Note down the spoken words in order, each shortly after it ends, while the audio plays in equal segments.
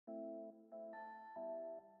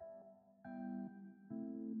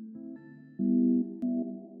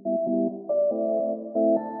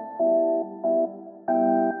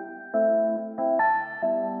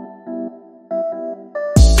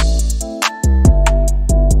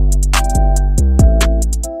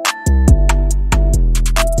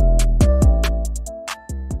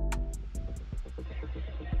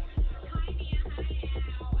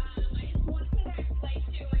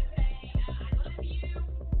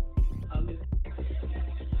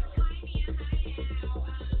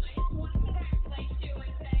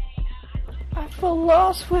feel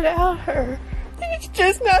lost without her. It's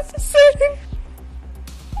just not the same.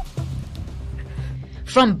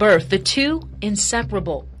 From birth, the two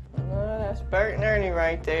inseparable. Oh, that's Bert and Ernie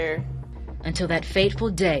right there. Until that fateful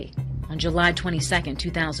day, on July 22nd,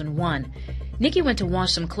 2001, Niqui went to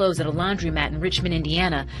wash some clothes at a laundromat in Richmond,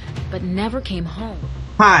 Indiana, but never came home.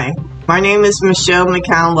 Hi, my name is Michelle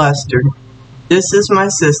McCown Lester. This is my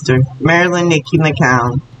sister, Marilyn Renee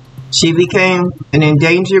McCown. She became an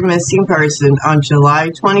endangered missing person on July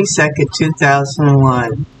 22nd,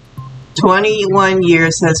 2001. 21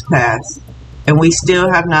 years has passed, and we still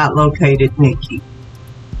have not located Niqui.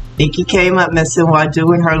 Niqui came up missing while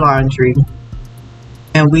doing her laundry,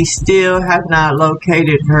 and we still have not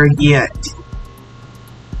located her yet.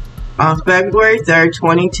 On February 3rd,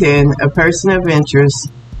 2010, a person of interest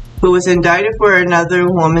who was indicted for another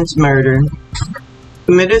woman's murder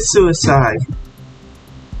committed suicide.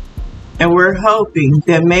 And we're hoping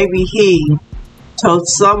that maybe he told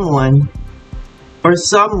someone, or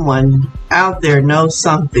someone out there knows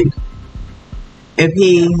something, if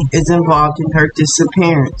he is involved in her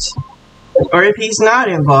disappearance. Or if he's not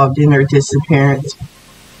involved in her disappearance.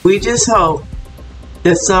 We just hope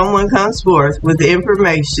that someone comes forth with the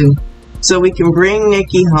information so we can bring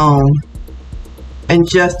Niqui home and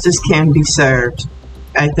justice can be served.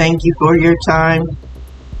 I thank you for your time.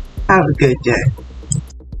 Have a good day.